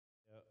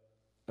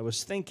I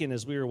was thinking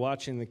as we were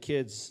watching the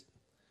kids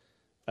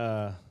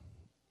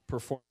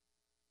perform,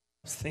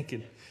 I was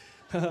thinking,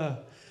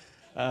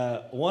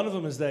 one of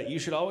them is that you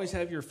should always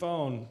have your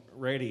phone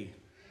ready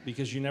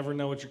because you never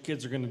know what your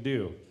kids are going to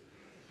do,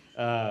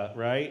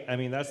 right? I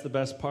mean, that's the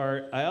best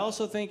part. I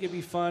also think it'd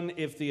be fun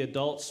if the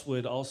adults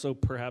would also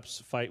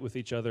perhaps fight with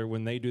each other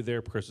when they do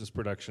their Christmas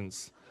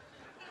productions.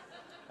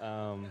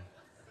 I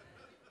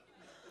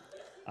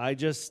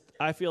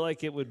feel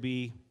like it would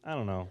be, I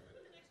don't know,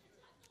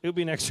 it would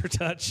be an extra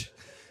touch.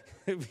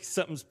 It would be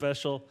something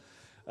special.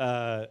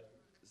 Sorry,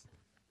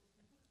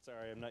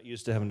 I'm not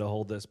used to having to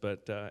hold this,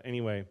 but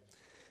anyway,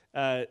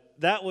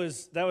 that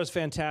was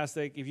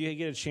fantastic. If you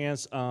get a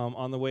chance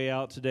on the way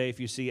out today, if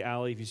you see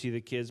Allie, if you see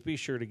the kids, be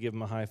sure to give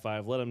them a high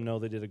five. Let them know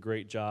they did a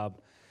great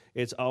job.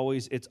 It's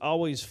always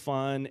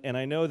fun, and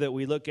I know that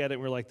we look at it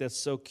and we're like, that's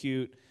so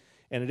cute,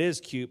 and it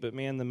is cute, but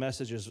man, the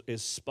message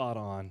is spot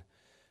on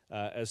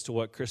as to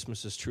what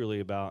Christmas is truly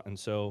about, and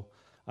so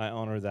I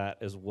honor that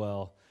as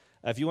well.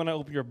 If you want to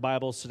open your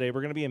Bibles today,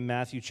 we're going to be in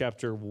Matthew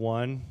chapter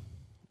 1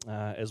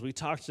 as we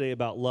talk today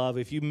about love.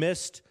 If you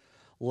missed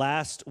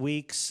last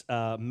week's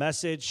if you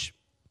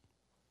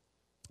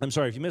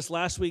missed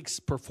last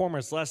week's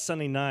performance last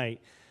Sunday night,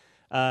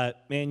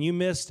 man, you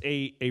missed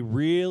a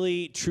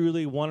really,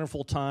 truly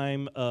wonderful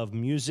time of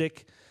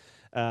music,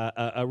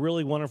 a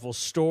really wonderful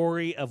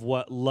story of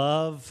what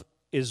love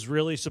is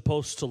really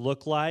supposed to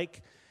look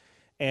like.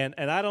 And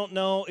I don't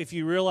know if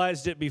you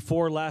realized it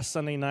before last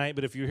Sunday night,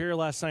 but if you were here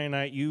last Sunday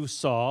night, you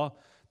saw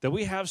that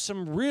we have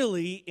some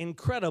really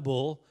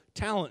incredible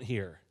talent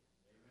here.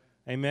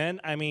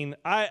 Amen? I mean,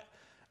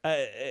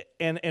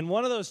 and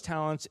one of those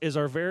talents is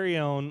our very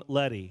own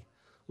Letty.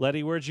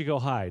 Letty, where'd you go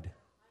hide?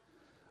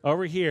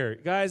 Over here.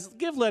 Guys,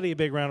 give Letty a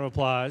big round of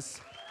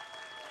applause.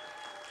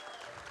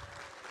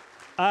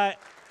 I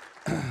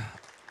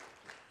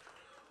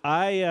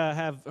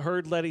have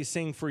heard Letty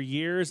sing for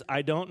years.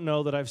 I don't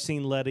know that I've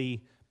seen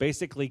Letty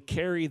basically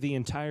carry the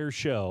entire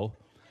show.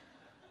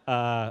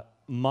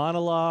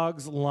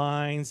 Monologues,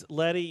 lines.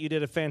 Letty, you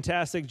did a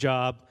fantastic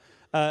job.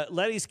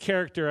 Letty's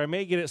character, I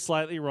may get it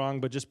slightly wrong,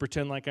 but just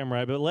pretend like I'm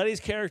right. But Letty's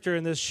character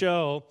in this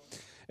show,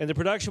 and the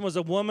production was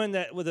a woman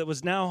that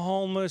was now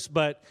homeless,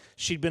 but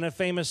she'd been a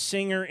famous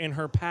singer in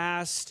her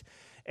past.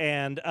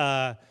 And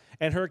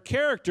her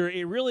character,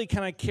 it really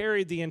kind of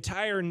carried the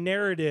entire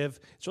narrative.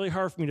 It's really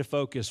hard for me to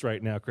focus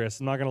right now, Chris.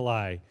 I'm not going to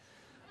lie.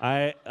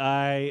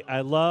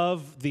 I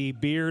love the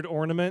beard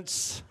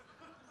ornaments.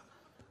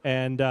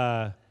 And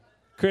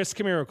Chris,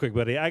 come here real quick,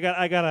 buddy. I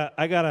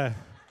gotta.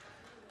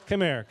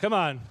 Come here. Come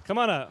on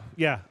up.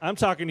 Yeah, I'm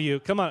talking to you.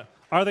 Come on.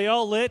 Are they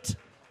all lit?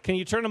 Can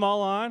you turn them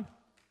all on?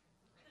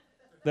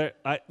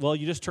 Well,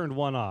 you just turned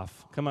one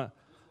off. Come on.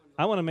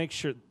 I want to make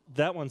sure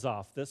that one's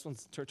off. This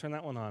one's turn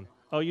that one on.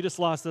 Oh, you just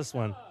lost this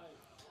one.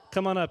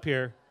 Come on up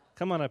here.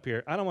 Come on up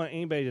here. I don't want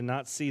anybody to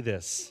not see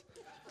this.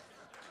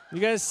 You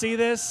guys see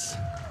this?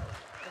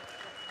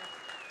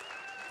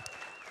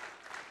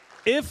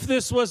 If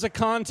this was a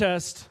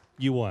contest,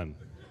 you won.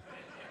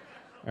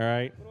 All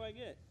right? What do I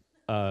get?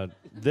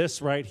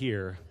 This right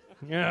here.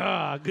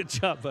 Yeah, good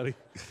job, buddy.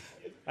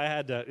 I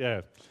had to,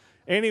 yeah.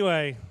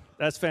 Anyway,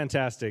 that's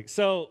fantastic.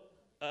 So,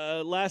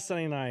 last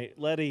Sunday night,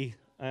 Letty,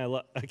 I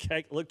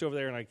looked over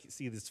there and I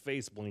see this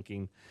face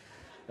blinking.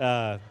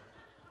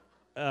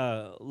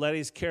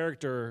 Letty's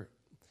character,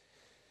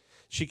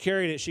 she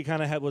carried it. She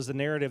kind of was the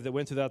narrative that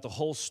went throughout the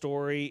whole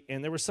story.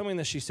 And there was something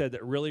that she said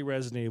that really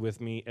resonated with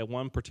me at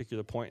one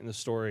particular point in the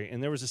story.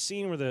 And there was a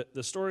scene where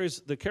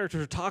the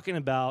characters are talking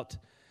about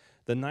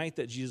the night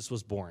that Jesus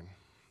was born.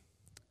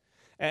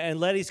 And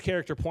Letty's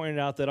character pointed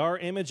out that our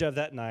image of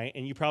that night,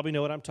 and you probably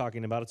know what I'm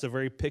talking about, it's a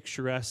very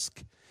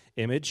picturesque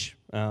image.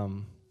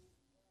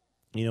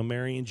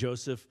 Mary and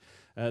Joseph,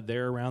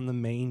 they're around the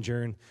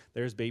manger, and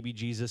there's baby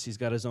Jesus. He's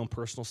got his own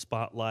personal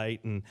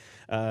spotlight, and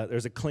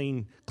there's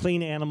clean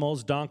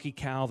animals, donkey,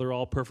 cow. They're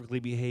all perfectly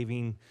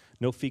behaving,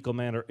 no fecal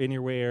matter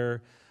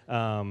anywhere.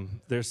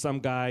 There's some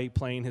guy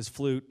playing his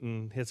flute,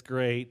 and it's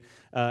great.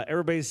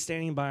 Everybody's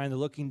standing by, and they're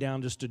looking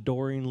down just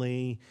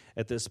adoringly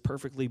at this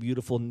perfectly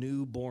beautiful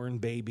newborn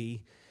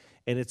baby.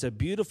 And it's a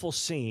beautiful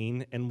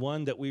scene, and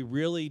one that we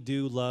really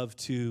do love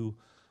to,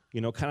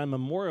 kind of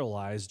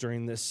memorialize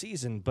during this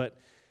season. But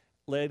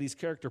Letty's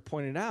character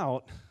pointed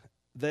out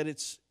that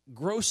it's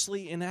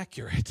grossly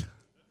inaccurate.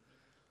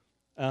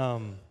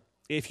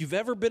 If you've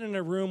ever been in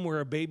a room where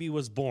a baby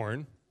was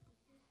born,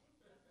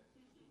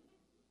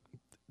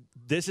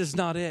 this is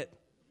not it.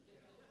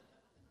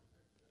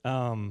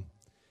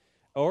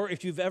 Or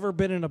if you've ever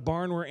been in a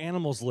barn where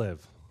animals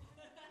live,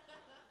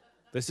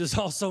 this is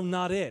also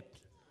not it.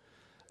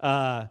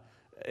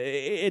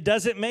 It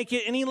doesn't make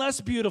it any less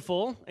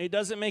beautiful. It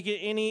doesn't make it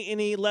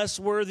any less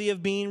worthy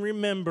of being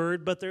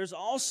remembered, but there's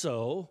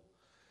also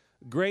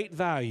great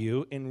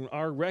value in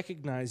our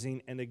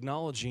recognizing and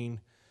acknowledging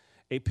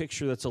a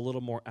picture that's a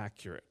little more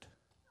accurate.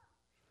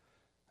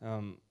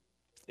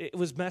 It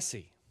was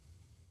messy.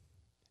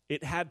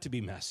 It had to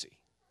be messy.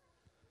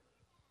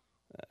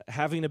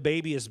 Having a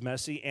baby is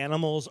messy.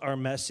 Animals are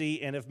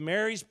messy. And if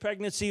Mary's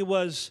pregnancy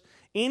was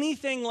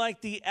anything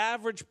like the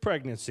average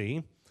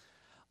pregnancy,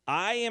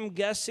 I am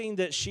guessing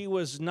that she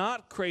was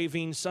not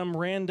craving some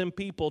random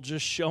people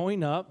just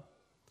showing up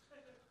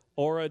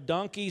or a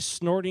donkey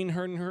snorting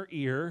her in her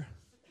ear.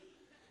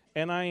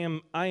 And I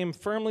am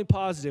firmly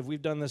positive,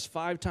 we've done this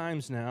 5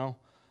 times now,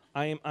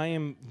 I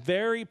am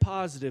very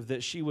positive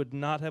that she would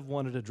not have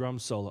wanted a drum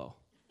solo.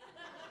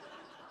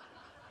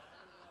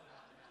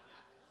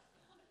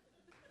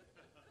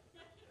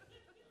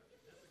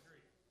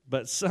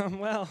 But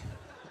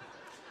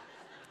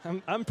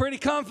I'm pretty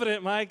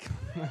confident, Mike.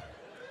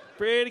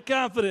 Pretty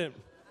confident.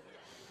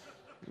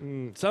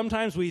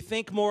 Sometimes we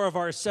think more of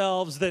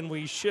ourselves than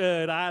we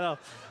should. I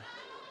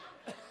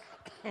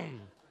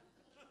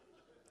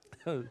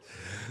don't.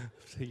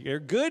 You're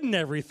good and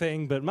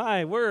everything, but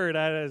my word,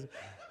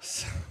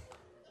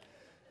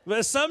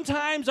 but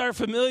sometimes our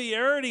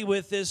familiarity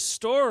with this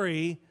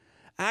story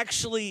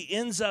actually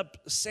ends up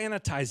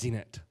sanitizing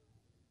it.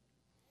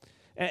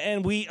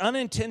 And we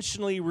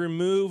unintentionally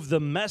remove the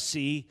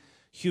messy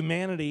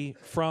humanity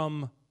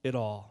from it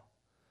all.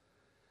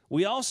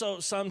 We also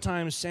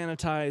sometimes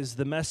sanitize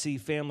the messy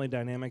family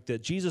dynamic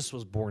that Jesus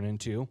was born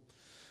into.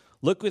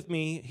 Look with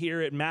me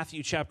here at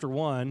Matthew chapter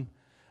 1,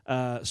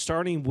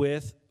 starting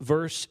with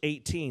verse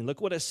 18.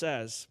 Look what it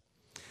says.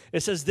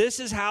 It says, "This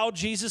is how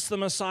Jesus the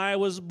Messiah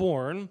was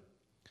born.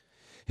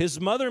 His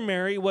mother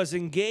Mary was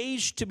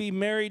engaged to be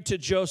married to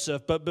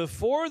Joseph, but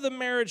before the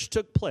marriage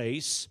took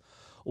place,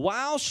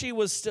 while she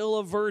was still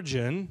a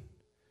virgin,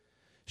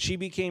 she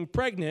became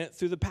pregnant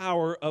through the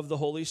power of the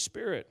Holy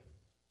Spirit.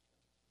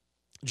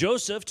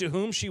 Joseph, to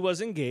whom she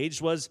was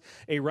engaged, was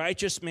a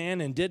righteous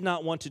man and did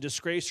not want to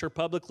disgrace her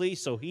publicly,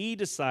 so he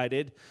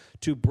decided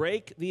to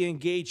break the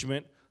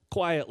engagement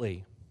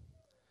quietly.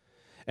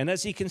 And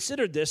as he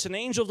considered this, an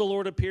angel of the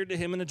Lord appeared to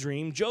him in a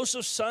dream.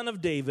 'Joseph, son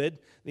of David,'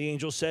 the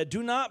angel said,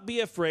 'do not be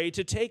afraid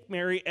to take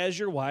Mary as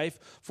your wife,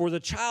 for the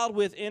child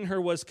within her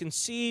was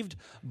conceived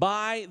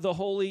by the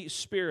Holy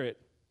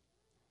Spirit.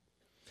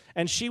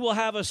 And she will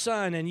have a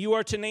son, and you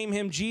are to name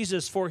him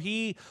Jesus, for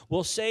he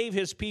will save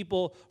his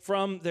people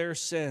from their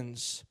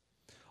sins.'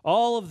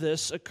 All of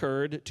this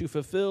occurred to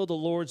fulfill the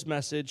Lord's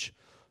message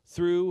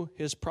through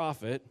his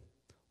prophet.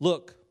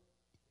 'Look,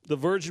 the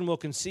virgin will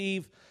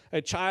conceive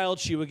a child,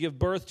 she will give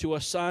birth to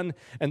a son,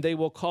 and they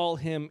will call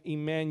him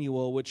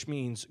Emmanuel,' which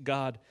means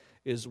God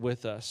is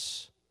with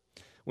us.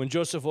 When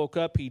Joseph woke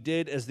up, he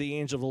did as the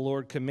angel of the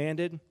Lord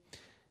commanded,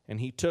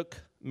 and he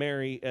took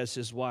Mary as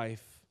his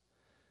wife.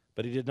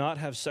 But he did not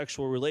have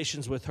sexual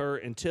relations with her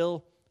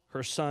until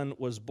her son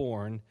was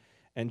born,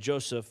 and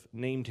Joseph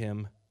named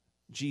him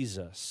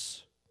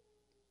Jesus."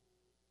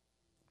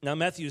 Now,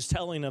 Matthew's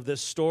telling of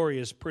this story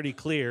is pretty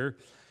clear.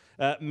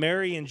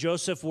 Mary and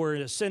Joseph were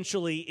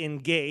essentially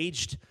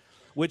engaged,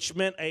 which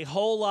meant a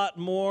whole lot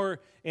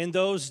more in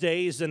those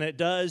days than it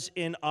does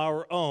in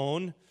our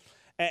own.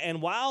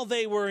 And while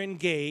they were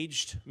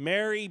engaged,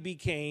 Mary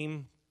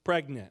became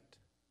pregnant.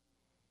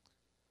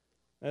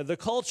 The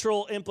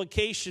cultural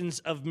implications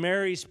of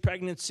Mary's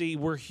pregnancy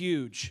were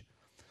huge.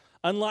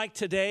 Unlike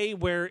today,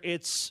 where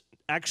it's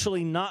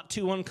actually not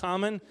too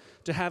uncommon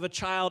to have a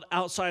child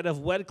outside of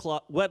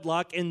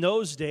wedlock, in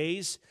those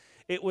days,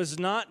 it was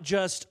not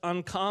just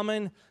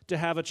uncommon to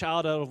have a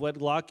child out of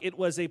wedlock, it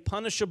was a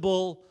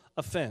punishable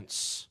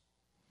offense.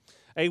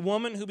 A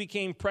woman who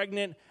became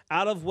pregnant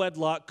out of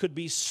wedlock could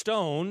be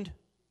stoned,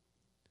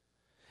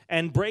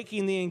 and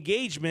breaking the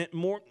engagement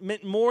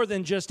meant more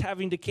than just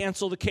having to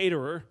cancel the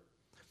caterer.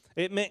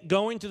 It meant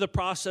going through the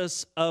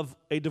process of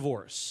a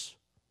divorce.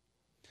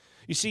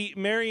 You see,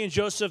 Mary and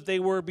Joseph, they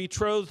were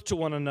betrothed to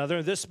one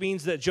another. This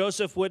means that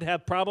Joseph would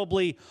have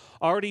probably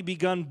already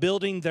begun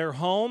building their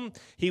home.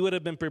 He would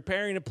have been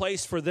preparing a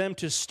place for them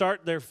to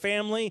start their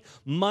family.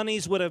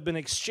 Monies would have been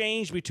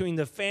exchanged between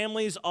the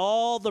families.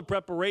 All the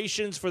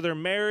preparations for their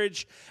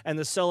marriage and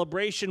the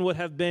celebration would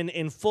have been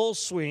in full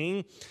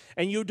swing.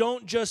 And you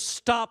don't just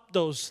stop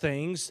those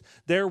things.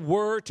 There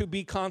were to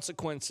be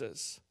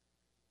consequences.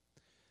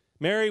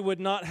 Mary would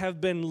not have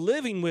been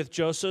living with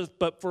Joseph,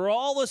 but for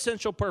all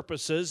essential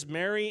purposes,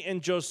 Mary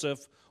and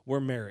Joseph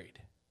were married.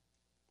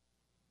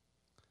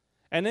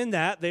 And in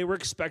that, they were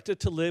expected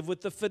to live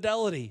with the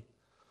fidelity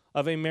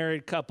of a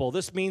married couple.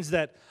 This means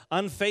that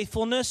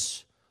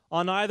unfaithfulness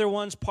on either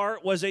one's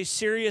part was a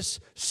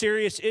serious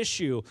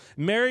issue.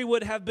 Mary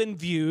would have been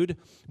viewed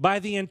by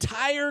the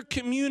entire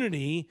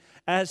community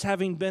as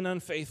having been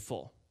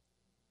unfaithful.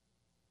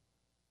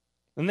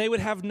 And they would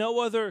have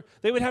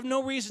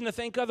no reason to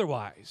think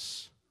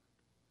otherwise.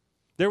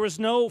 There was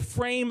no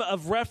frame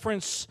of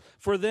reference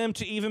for them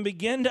to even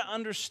begin to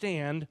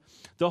understand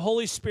the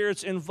Holy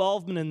Spirit's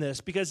involvement in this.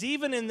 Because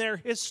even in their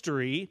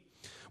history,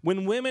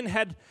 when women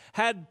had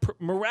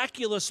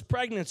miraculous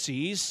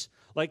pregnancies,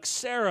 like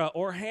Sarah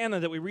or Hannah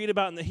that we read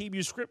about in the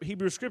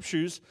Hebrew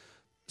scriptures,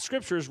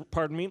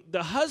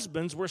 the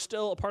husbands were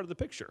still a part of the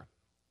picture.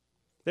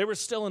 They were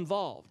still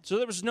involved. So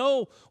there was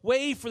no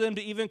way for them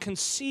to even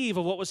conceive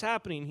of what was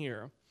happening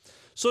here.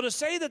 So to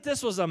say that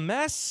this was a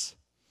mess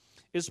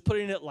is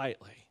putting it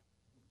lightly.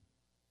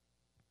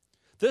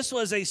 This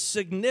was a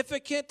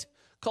significant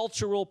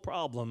cultural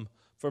problem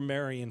for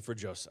Mary and for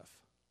Joseph.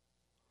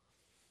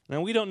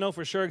 Now, we don't know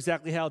for sure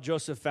exactly how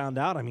Joseph found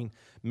out. I mean,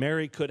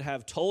 Mary could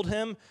have told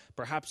him.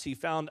 Perhaps he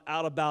found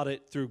out about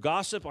it through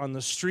gossip on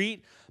the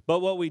street. But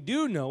what we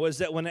do know is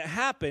that when it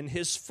happened,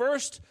 his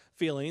first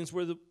feelings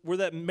were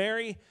that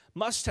Mary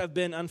must have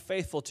been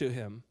unfaithful to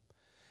him.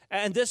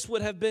 And this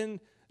would have been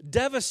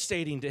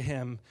devastating to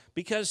him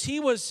because he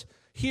was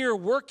here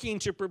working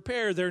to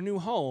prepare their new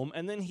home,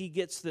 and then he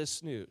gets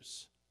this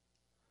news.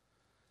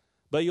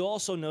 But you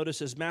also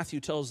notice as Matthew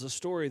tells the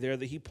story there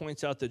that he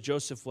points out that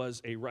Joseph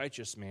was a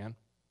righteous man.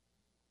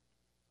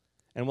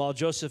 And while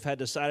Joseph had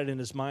decided in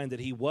his mind that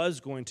he was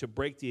going to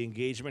break the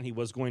engagement, he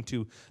was going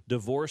to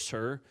divorce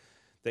her,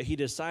 that he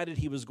decided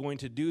he was going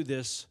to do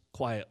this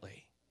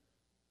quietly.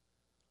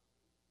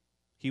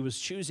 He was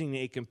choosing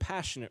a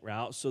compassionate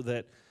route so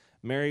that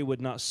Mary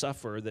would not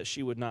suffer, that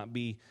she would not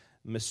be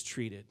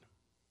mistreated.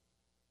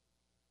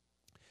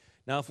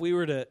 Now, if we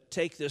were to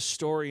take this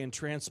story and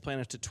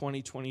transplant it to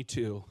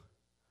 2022,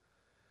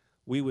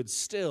 we would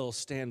still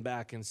stand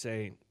back and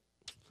say,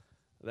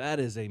 that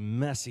is a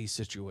messy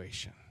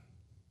situation.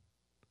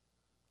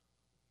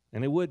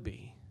 And it would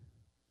be.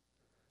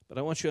 But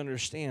I want you to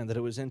understand that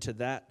it was into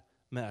that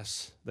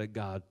mess that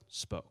God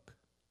spoke.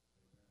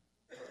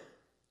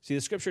 See,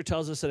 the scripture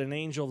tells us that an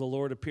angel of the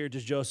Lord appeared to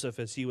Joseph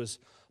as he was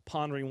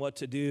pondering what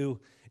to do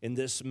in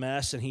this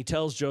mess. And he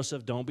tells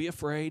Joseph, don't be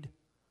afraid.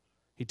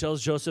 He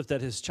tells Joseph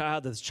that his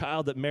child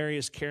that Mary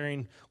is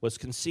carrying was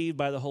conceived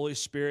by the Holy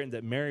Spirit and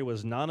that Mary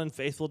was not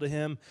unfaithful to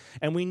him.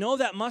 And we know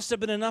that must have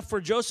been enough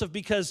for Joseph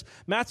because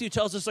Matthew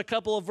tells us a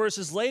couple of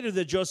verses later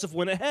that Joseph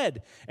went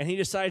ahead and he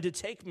decided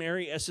to take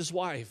Mary as his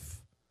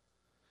wife.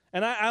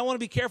 And I want to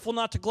be careful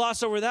not to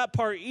gloss over that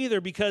part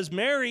either because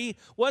Mary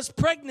was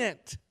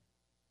pregnant.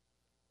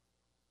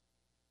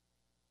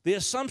 The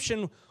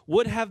assumption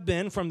would have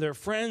been from their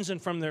friends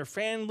and from their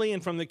family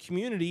and from the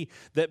community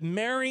that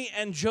Mary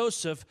and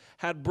Joseph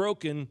had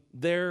broken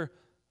their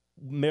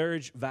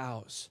marriage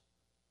vows.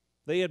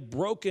 They had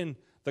broken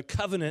the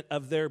covenant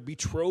of their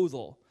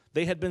betrothal.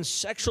 They had been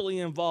sexually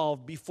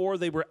involved before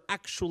they were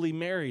actually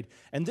married.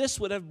 And this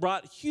would have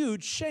brought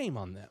huge shame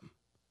on them.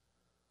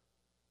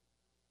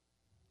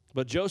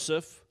 But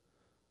Joseph,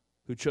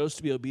 who chose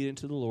to be obedient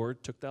to the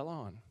Lord, took that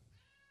on.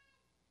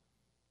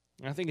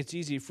 I think it's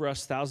easy for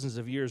us thousands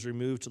of years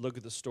removed to look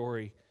at the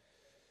story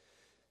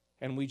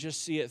and we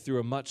just see it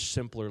through a much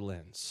simpler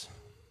lens.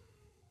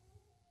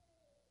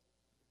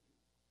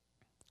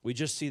 We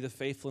just see the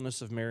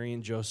faithfulness of Mary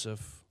and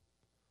Joseph.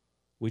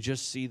 We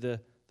just see the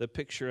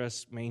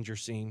picturesque manger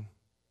scene.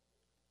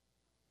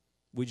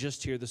 We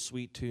just hear the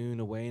sweet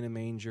tune, away in a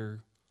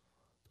manger.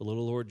 The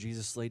little Lord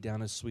Jesus laid down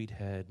his sweet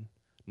head.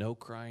 No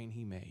crying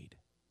he made.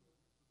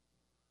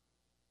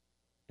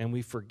 And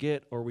we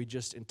forget or we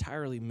just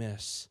entirely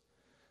miss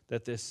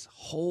that this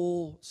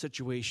whole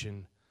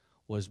situation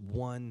was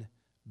one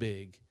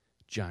big,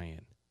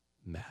 giant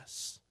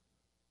mess.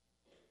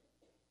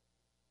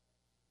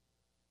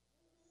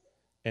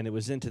 And it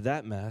was into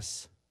that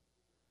mess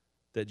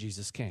that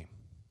Jesus came.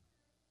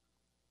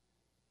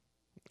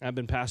 I've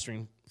been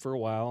pastoring for a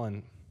while,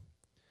 and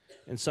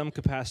in some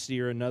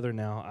capacity or another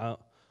now,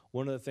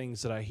 one of the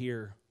things that I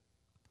hear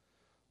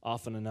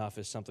often enough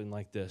is something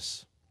like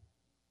this.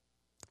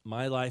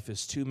 My life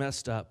is too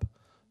messed up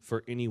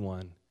for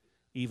anyone,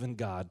 even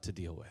God, to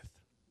deal with.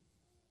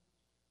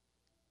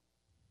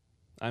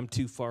 I'm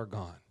too far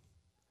gone.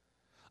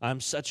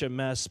 I'm such a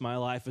mess. My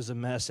life is a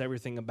mess.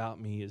 Everything about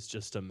me is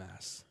just a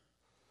mess.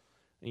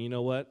 And you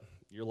know what?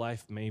 Your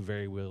life may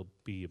very well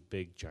be a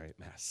big, giant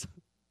mess.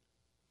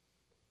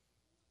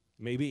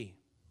 Maybe.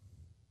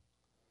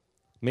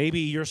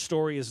 Maybe your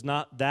story is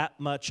not that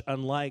much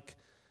unlike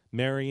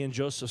Mary and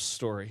Joseph's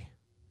story.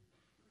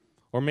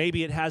 Or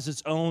maybe it has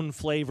its own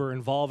flavor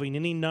involving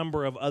any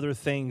number of other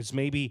things,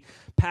 maybe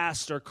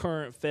past or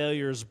current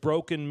failures,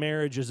 broken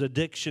marriages,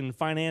 addiction,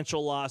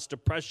 financial loss,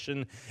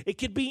 depression. It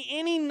could be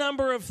any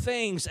number of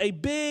things, a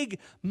big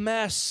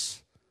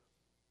mess.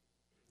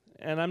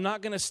 And I'm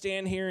not going to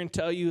stand here and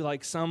tell you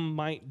like some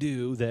might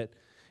do that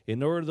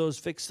in order to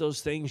fix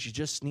those things, you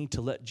just need to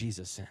let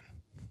Jesus in.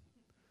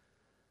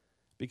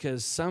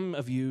 Because some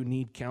of you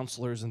need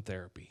counselors and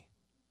therapy.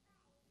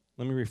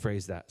 Let me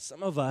rephrase that.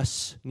 Some of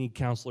us need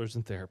counselors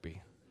and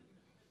therapy.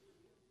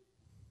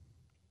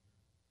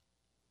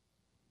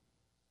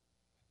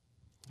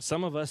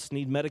 Some of us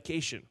need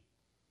medication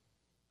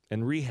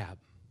and rehab.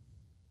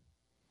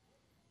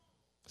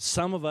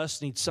 Some of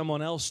us need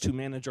someone else to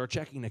manage our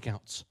checking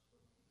accounts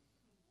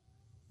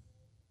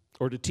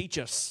or to teach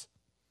us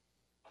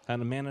how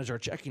to manage our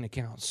checking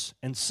accounts.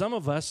 And some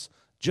of us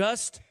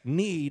just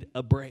need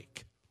a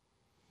break.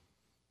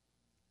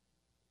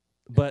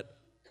 But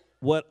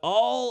what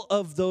all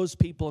of those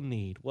people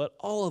need, what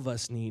all of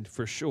us need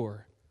for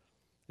sure,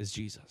 is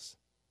Jesus.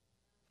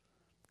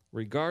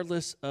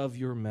 Regardless of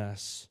your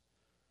mess,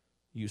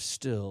 you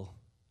still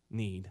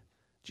need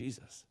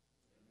Jesus.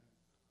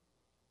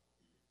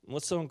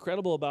 What's so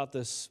incredible about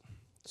this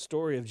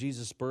story of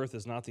Jesus' birth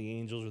is not the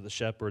angels or the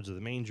shepherds or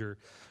the manger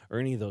or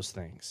any of those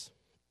things.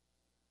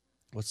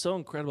 What's so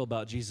incredible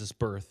about Jesus'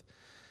 birth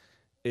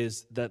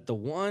is that the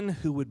one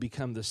who would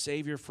become the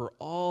Savior for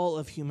all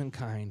of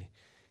humankind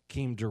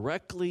came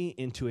directly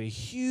into a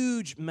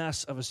huge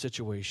mess of a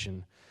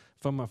situation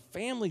from a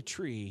family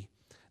tree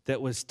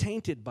that was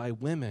tainted by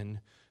women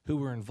who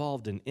were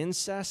involved in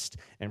incest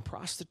and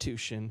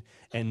prostitution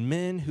and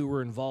men who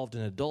were involved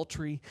in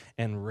adultery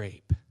and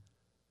rape.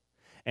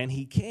 And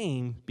he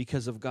came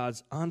because of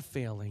God's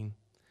unfailing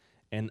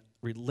and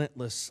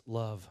relentless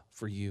love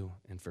for you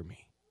and for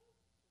me.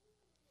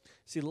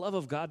 See, the love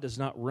of God does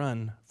not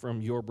run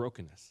from your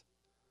brokenness.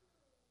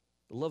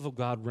 The love of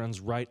God runs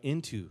right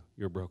into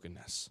your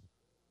brokenness.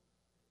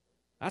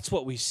 That's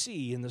what we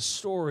see in the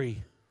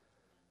story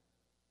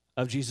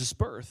of Jesus'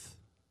 birth.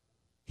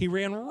 He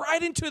ran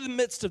right into the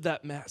midst of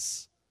that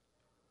mess.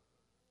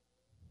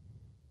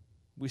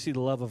 We see the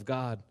love of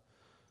God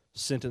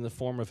sent in the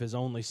form of his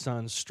only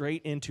son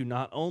straight into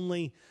not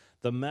only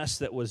the mess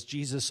that was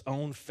Jesus'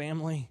 own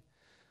family,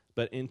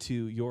 but into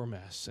your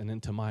mess and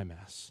into my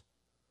mess.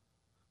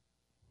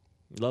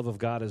 The love of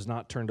God is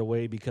not turned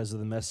away because of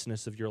the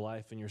messiness of your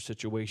life and your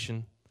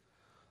situation.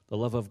 The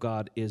love of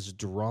God is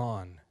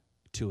drawn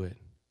to it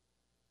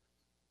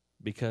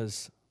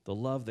because the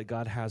love that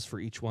God has for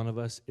each one of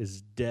us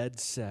is dead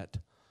set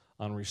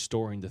on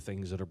restoring the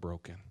things that are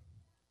broken.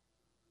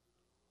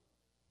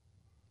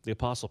 The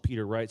Apostle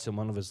Peter writes in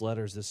one of his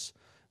letters this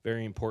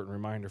very important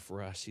reminder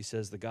for us. He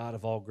says, "The God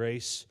of all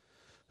grace,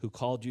 who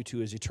called you to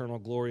his eternal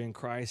glory in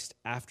Christ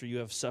after you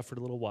have suffered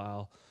a little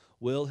while,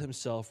 will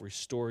himself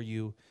restore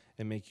you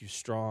and make you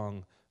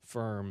strong,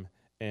 firm,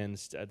 and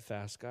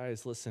steadfast."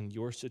 Guys, listen,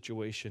 your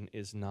situation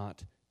is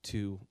not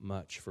too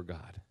much for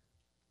God.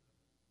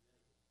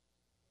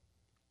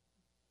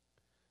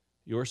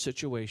 Your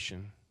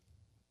situation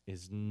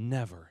is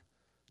never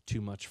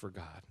too much for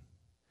God.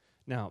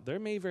 Now, there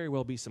may very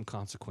well be some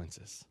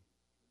consequences.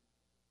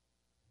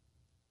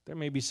 There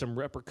may be some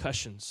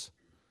repercussions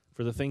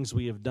for the things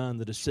we have done,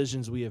 the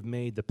decisions we have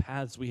made, the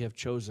paths we have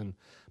chosen,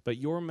 but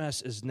your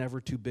mess is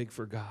never too big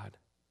for God.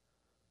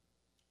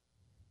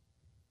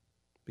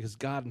 Because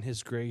God, in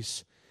his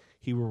grace,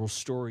 he will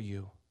restore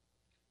you.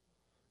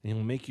 And he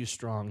will make you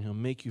strong. He'll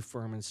make you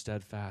firm and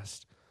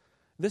steadfast.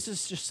 This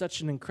is just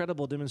such an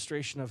incredible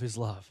demonstration of his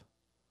love.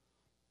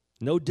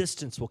 No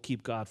distance will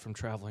keep God from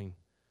traveling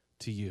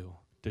to you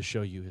to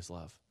show you his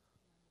love.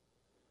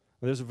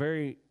 There's a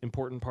very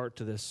important part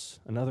to this,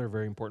 another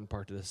very important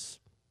part to this.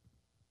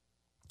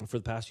 And for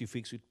the past few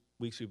weeks,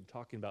 we've been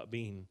talking about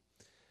being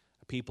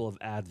a people of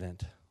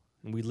Advent.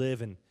 And we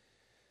live in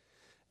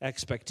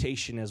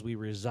expectation as we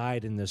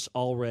reside in this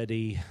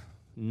already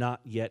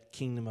not yet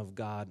kingdom of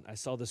God. I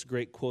saw this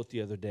great quote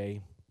the other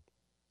day.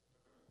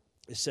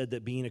 It said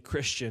that being a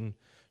Christian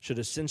should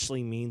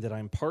essentially mean that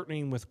I'm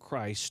partnering with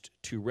Christ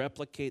to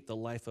replicate the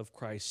life of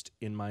Christ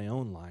in my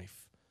own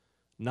life,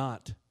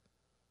 not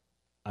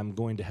I'm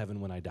going to heaven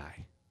when I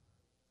die.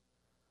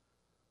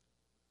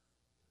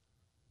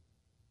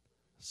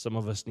 Some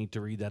of us need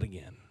to read that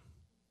again.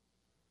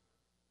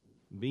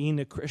 Being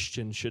a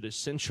Christian should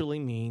essentially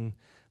mean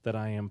that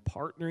I am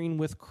partnering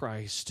with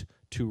Christ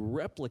to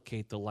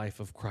replicate the life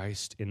of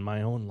Christ in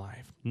my own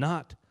life,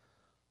 not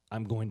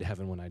I'm going to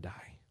heaven when I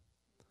die.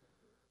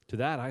 To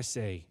that I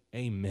say,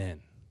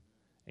 amen.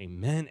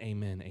 Amen,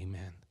 amen,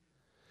 amen.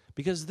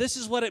 Because this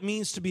is what it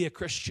means to be a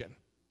Christian.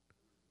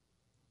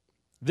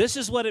 This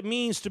is what it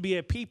means to be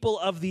a people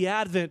of the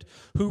Advent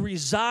who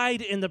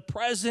reside in the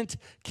present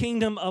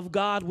kingdom of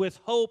God with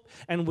hope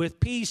and with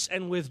peace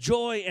and with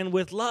joy and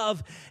with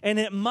love. And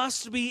it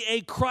must be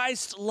a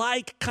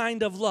Christ-like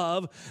kind of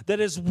love that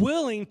is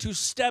willing to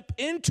step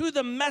into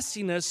the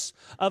messiness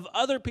of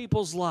other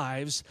people's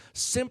lives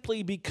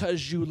simply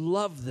because you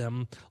love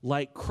them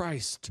like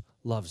Christ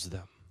loves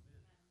them.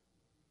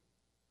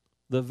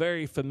 The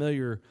very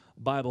familiar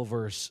Bible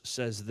verse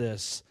says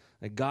this,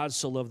 that God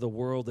so loved the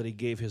world that he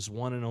gave his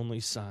one and only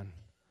Son,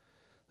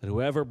 that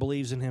whoever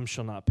believes in him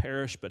shall not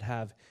perish but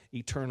have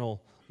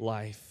eternal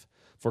life.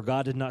 For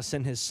God did not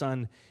send his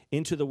Son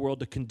into the world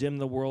to condemn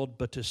the world,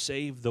 but to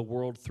save the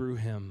world through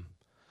him.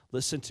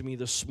 Listen to me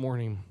this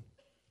morning.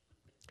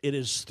 It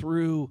is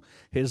through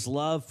his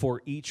love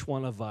for each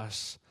one of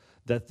us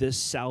that this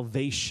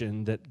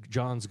salvation that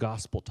John's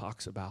gospel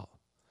talks about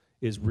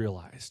is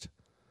realized.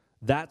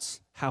 That's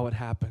how it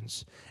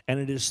happens. And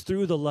it is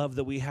through the love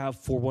that we have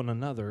for one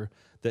another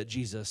that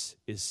Jesus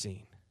is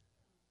seen.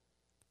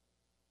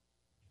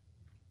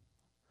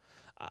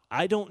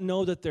 I don't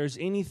know that there's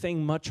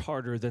anything much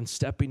harder than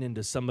stepping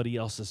into somebody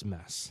else's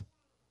mess.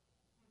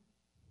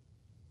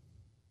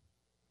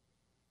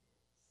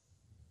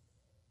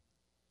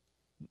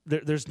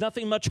 There's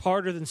nothing much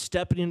harder than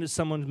stepping into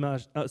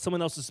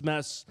someone else's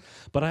mess,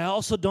 but I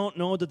also don't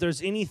know that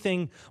there's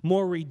anything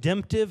more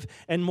redemptive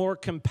and more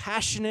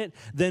compassionate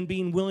than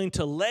being willing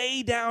to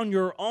lay down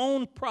your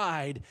own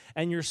pride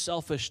and your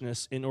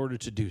selfishness in order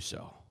to do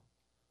so.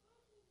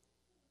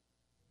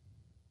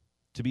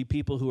 To be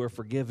people who are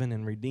forgiven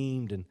and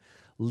redeemed and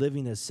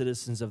living as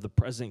citizens of the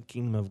present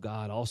kingdom of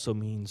God also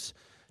means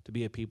to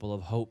be a people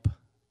of hope,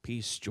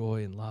 peace,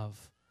 joy, and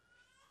love.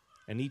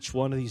 And each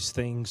one of these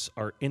things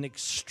are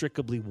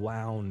inextricably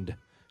wound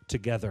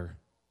together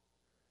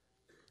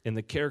in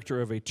the character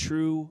of a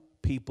true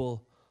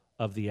people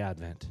of the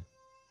Advent,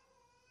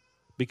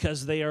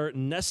 because they are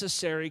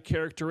necessary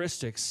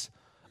characteristics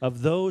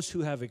of those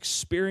who have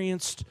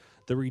experienced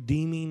the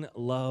redeeming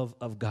love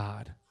of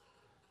God,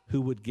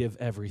 who would give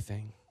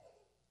everything,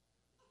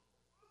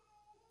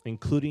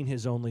 including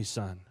his only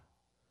Son,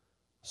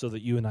 so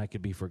that you and I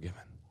could be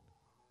forgiven.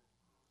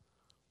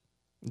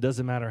 It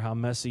doesn't matter how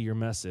messy your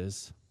mess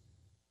is,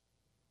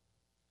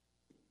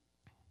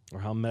 or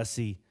how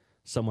messy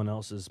someone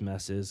else's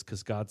mess is,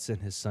 because God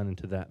sent his Son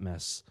into that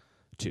mess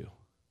too.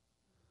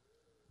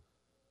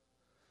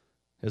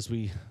 As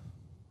we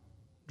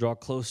draw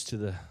close to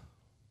the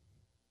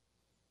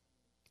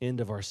end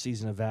of our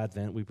season of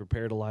Advent, we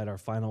prepare to light our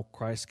final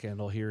Christ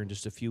candle here in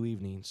just a few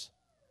evenings,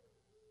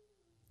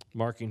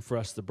 marking for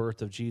us the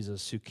birth of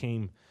Jesus, who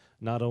came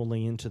not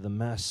only into the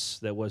mess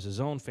that was his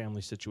own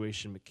family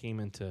situation, but came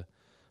into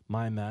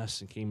my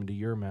mess and came into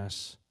your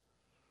mess.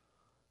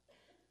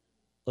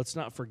 Let's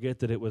not forget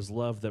that it was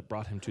love that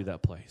brought him to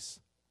that place.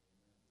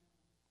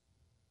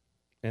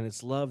 And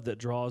it's love that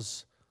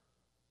draws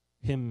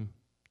him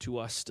to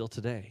us still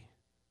today.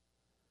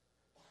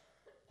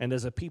 And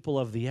as a people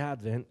of the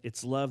Advent,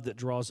 it's love that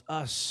draws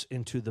us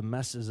into the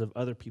messes of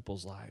other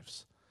people's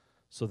lives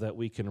so that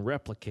we can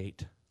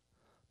replicate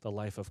the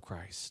life of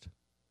Christ.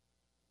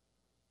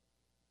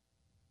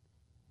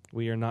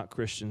 We are not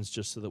Christians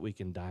just so that we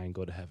can die and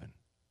go to heaven.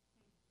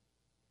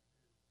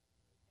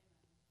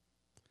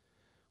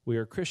 We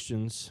are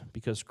Christians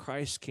because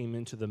Christ came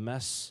into the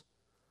mess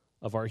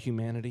of our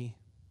humanity.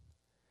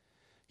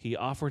 He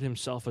offered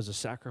himself as a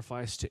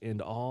sacrifice to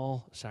end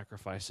all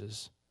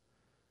sacrifices.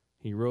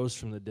 He rose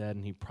from the dead,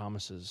 and he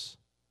promises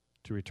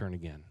to return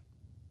again.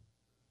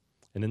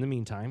 And in the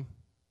meantime,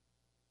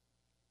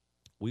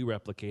 we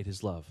replicate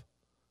his love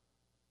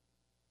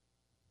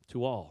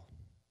to all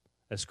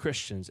as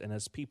Christians and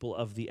as people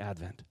of the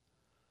Advent.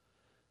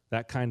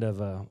 That kind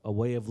of a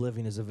way of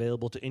living is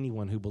available to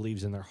anyone who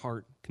believes in their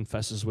heart,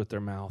 confesses with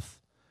their mouth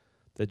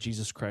that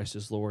Jesus Christ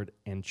is Lord,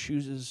 and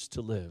chooses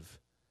to live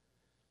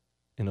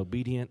an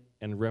obedient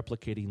and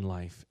replicating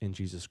life in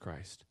Jesus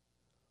Christ.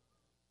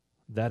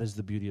 That is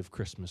the beauty of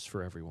Christmas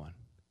for everyone.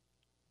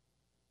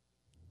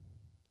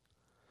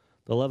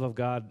 The love of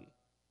God,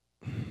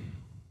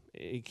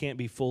 it can't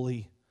be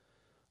fully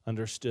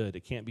understood.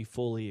 It can't be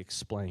fully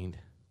explained.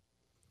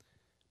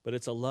 But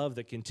it's a love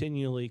that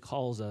continually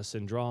calls us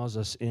and draws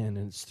us in.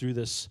 And it's through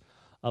this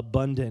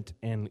abundant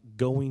and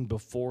going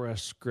before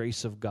us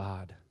grace of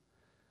God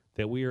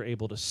that we are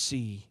able to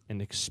see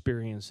and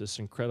experience this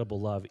incredible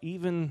love,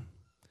 even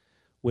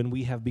when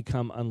we have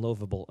become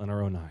unlovable in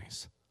our own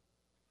eyes.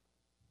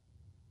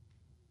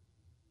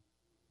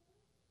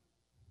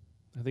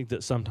 I think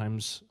that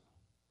sometimes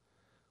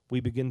we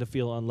begin to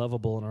feel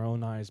unlovable in our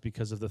own eyes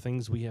because of the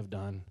things we have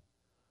done,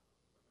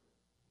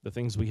 the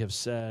things we have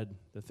said,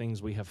 the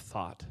things we have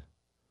thought.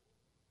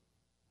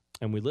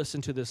 And we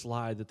listen to this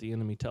lie that the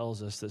enemy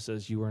tells us that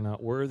says, you are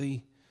not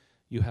worthy,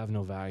 you have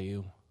no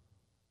value,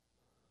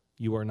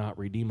 you are not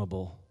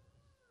redeemable,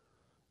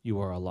 you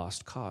are a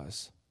lost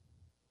cause.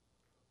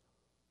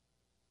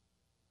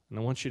 And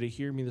I want you to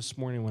hear me this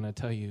morning when I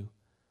tell you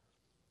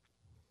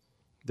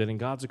that in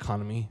God's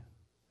economy,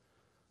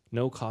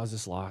 no cause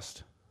is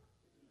lost.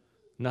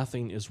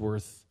 Nothing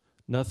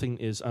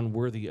is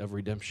unworthy of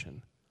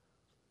redemption.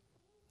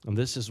 And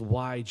this is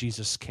why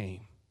Jesus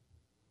came.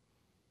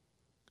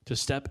 To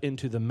step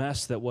into the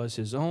mess that was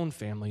his own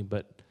family,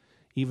 but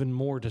even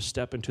more to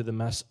step into the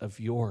mess of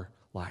your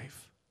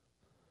life.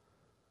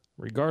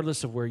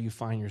 Regardless of where you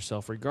find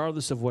yourself,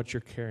 regardless of what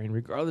you're carrying,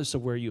 regardless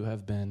of where you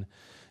have been,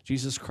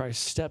 Jesus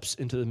Christ steps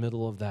into the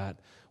middle of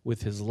that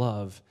with his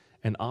love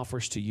and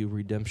offers to you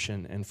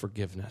redemption and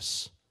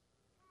forgiveness.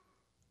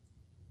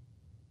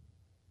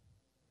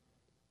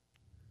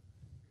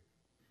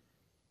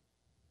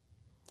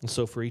 And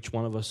so for each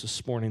one of us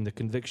this morning, the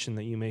conviction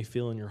that you may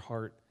feel in your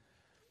heart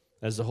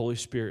as the Holy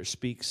Spirit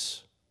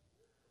speaks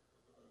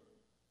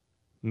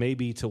may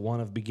be to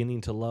one of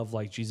beginning to love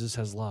like Jesus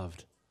has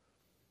loved.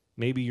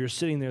 Maybe you're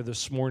sitting there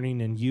this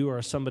morning and you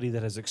are somebody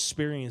that has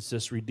experienced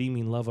this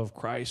redeeming love of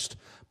Christ,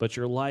 but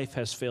your life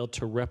has failed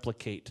to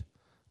replicate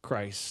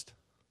Christ.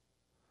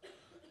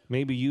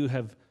 Maybe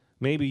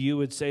you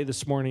would say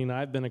this morning,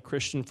 I've been a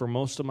Christian for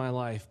most of my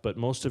life, but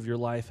most of your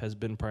life has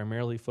been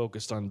primarily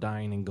focused on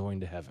dying and going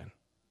to heaven.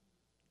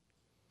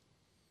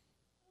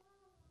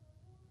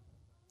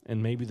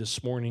 And maybe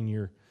this morning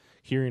you're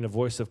hearing a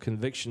voice of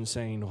conviction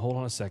saying, hold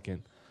on a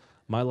second,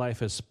 my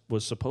life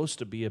was supposed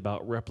to be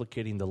about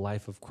replicating the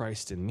life of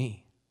Christ in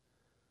me.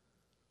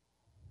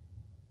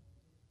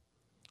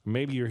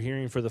 Maybe you're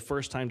hearing for the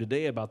first time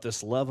today about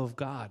this love of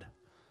God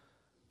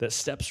that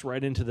steps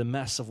right into the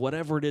mess of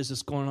whatever it is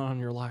that's going on in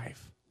your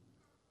life.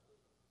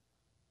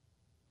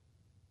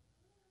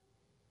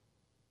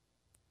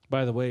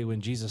 By the way,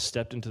 when Jesus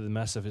stepped into the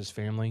mess of his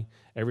family,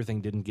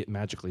 everything didn't get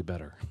magically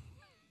better.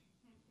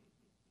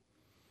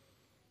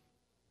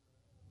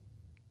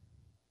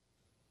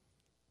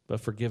 But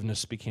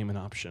forgiveness became an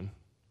option.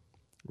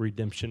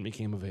 Redemption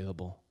became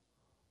available.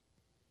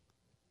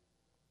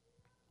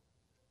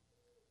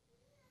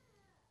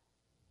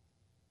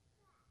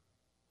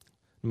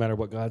 No matter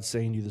what God's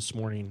saying to you this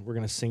morning, we're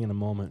going to sing in a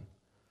moment.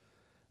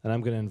 And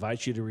I'm going to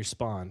invite you to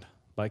respond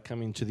by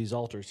coming to these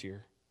altars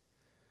here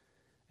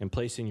and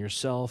placing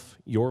yourself,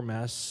 your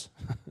mess,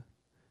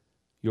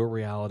 your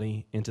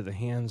reality into the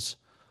hands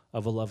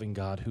of a loving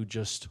God who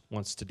just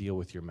wants to deal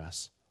with your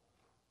mess.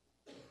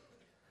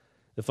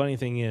 The funny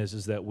thing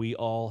is that we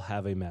all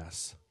have a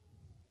mess.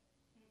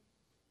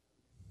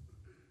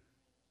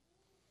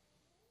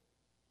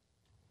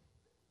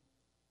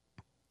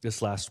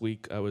 This last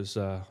week, I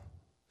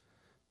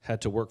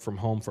had to work from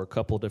home for a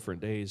couple different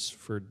days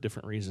for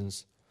different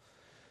reasons.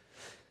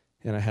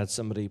 And I had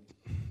somebody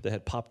that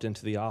had popped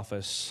into the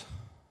office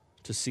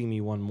to see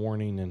me one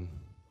morning, and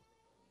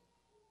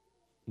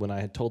when I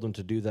had told them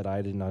to do that,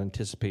 I did not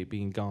anticipate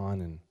being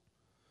gone,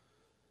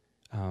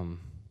 and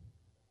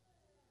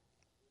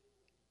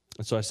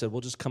so I said, well,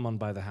 just come on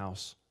by the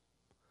house.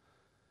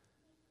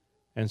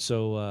 And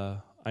so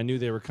I knew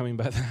they were coming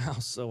by the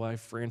house, so I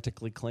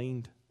frantically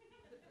cleaned.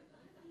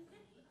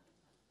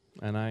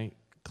 And I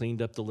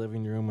cleaned up the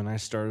living room, and I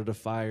started a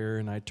fire,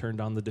 and I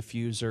turned on the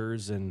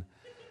diffusers, and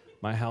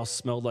my house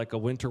smelled like a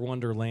winter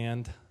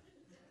wonderland.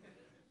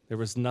 There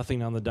was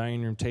nothing on the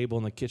dining room table,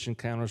 and the kitchen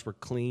counters were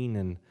clean,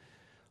 and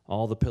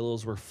all the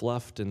pillows were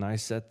fluffed, and I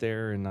sat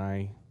there,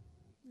 and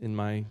in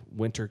my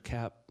winter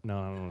cap,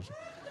 no.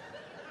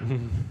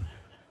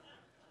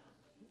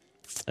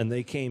 And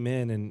they came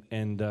in,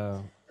 and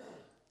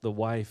the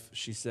wife,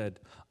 she said,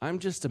 I'm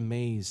just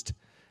amazed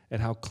at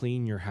how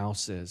clean your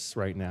house is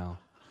right now.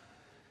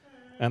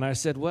 And I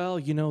said, well,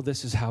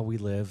 this is how we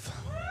live.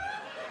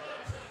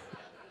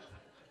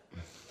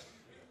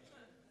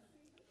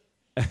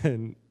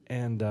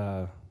 And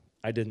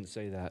I didn't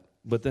say that.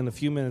 But then a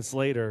few minutes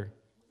later,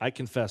 I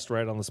confessed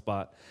right on the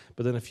spot.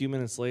 But then a few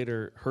minutes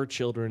later, her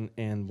children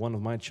and one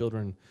of my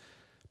children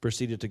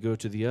proceeded to go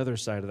to the other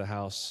side of the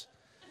house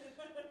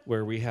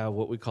where we have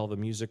what we call the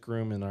music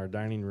room and our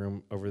dining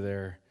room over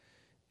there.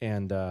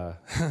 And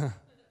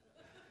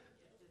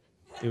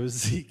it was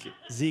Zeke.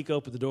 Zeke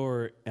opened the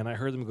door, and I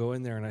heard them go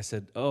in there, and I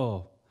said,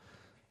 oh,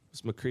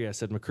 it's Macria. I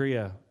said,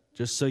 Macria,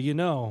 just so you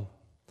know,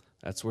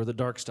 that's where the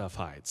dark stuff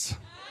hides.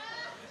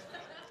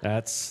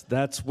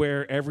 That's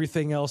where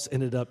everything else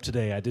ended up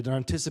today. I did not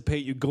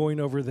anticipate you going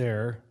over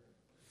there.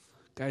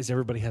 Guys,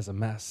 everybody has a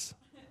mess.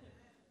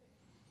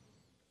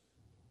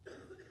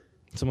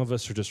 Some of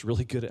us are just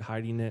really good at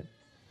hiding it.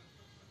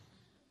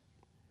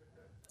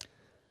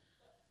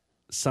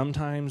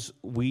 Sometimes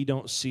we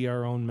don't see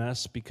our own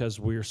mess because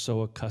we're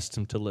so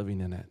accustomed to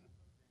living in it.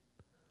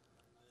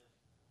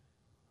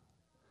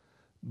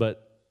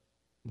 But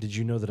did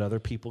you know that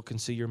other people can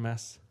see your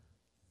mess?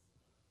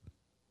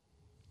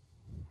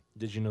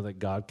 Did you know that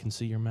God can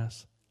see your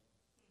mess?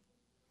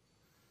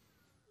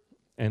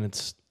 And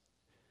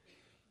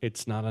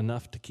it's not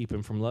enough to keep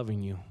him from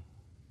loving you.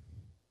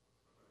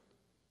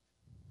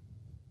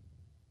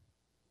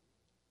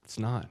 It's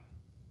not.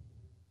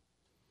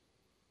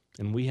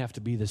 And we have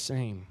to be the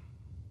same.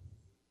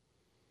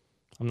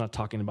 I'm not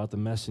talking about the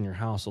mess in your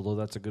house, although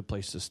that's a good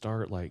place to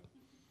start. Like,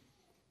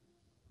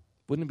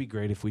 wouldn't it be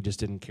great if we just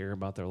didn't care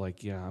about that?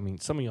 Like, yeah, I mean,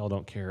 some of y'all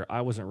don't care.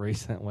 I wasn't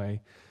raised that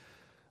way.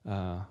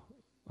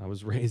 I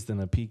was raised in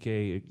a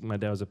PK. My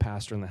dad was a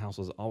pastor, and the house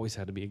was always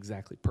had to be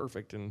exactly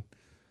perfect, and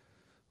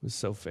it was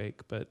so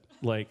fake. But,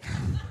 like,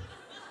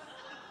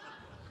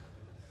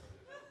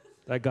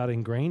 that got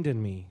ingrained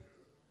in me,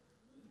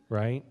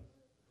 right?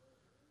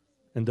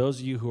 And those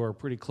of you who are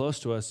pretty close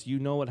to us, you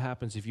know what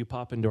happens if you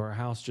pop into our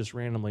house just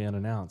randomly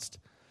unannounced.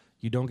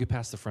 You don't get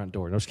past the front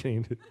door. No, I'm just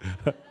kidding.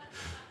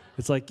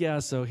 It's like, yeah,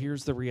 so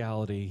here's the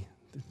reality.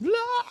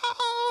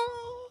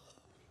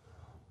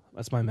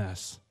 That's my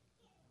mess.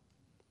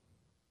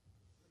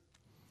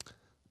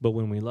 But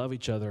when we love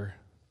each other,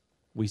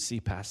 we see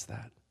past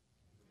that.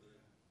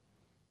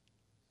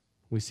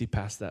 We see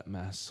past that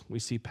mess. We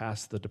see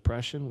past the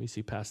depression. We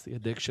see past the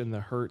addiction, the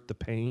hurt, the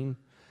pain,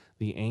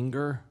 the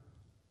anger.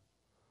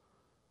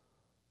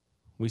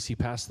 We see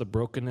past the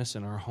brokenness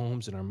in our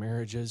homes and our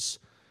marriages.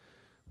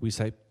 We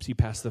see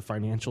past the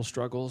financial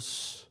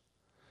struggles.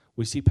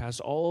 We see past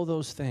all of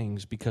those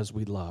things because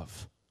we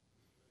love.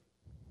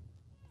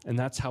 And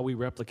that's how we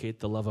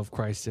replicate the love of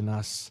Christ in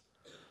us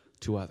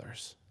to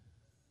others.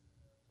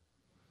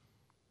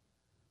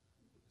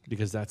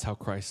 Because that's how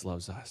Christ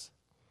loves us.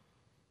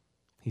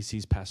 He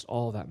sees past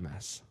all that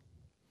mess.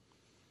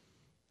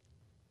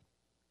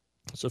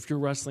 So if you're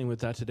wrestling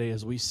with that today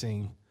as we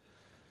sing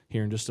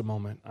here in just a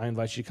moment, I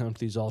invite you to come to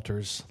these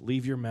altars.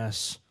 Leave your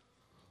mess.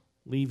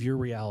 Leave your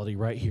reality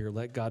right here.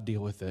 Let God deal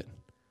with it.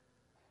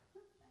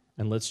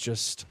 And let's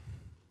just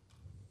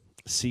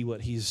see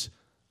what he's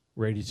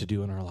ready to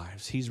do in our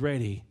lives. He's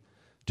ready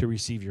to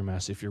receive your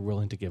mess if you're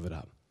willing to give it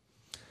up.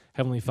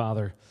 Heavenly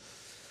Father,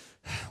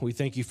 we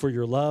thank you for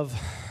your love,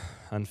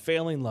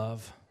 unfailing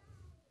love,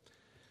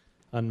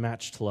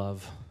 unmatched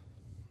love.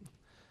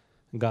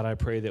 And God, I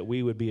pray that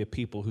we would be a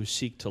people who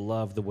seek to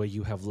love the way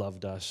you have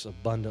loved us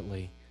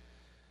abundantly,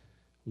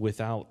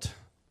 without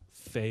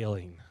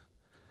failing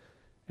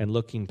and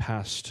looking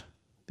past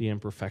the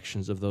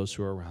imperfections of those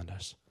who are around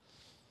us.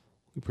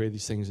 We pray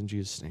these things in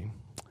Jesus' name.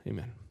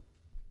 Amen.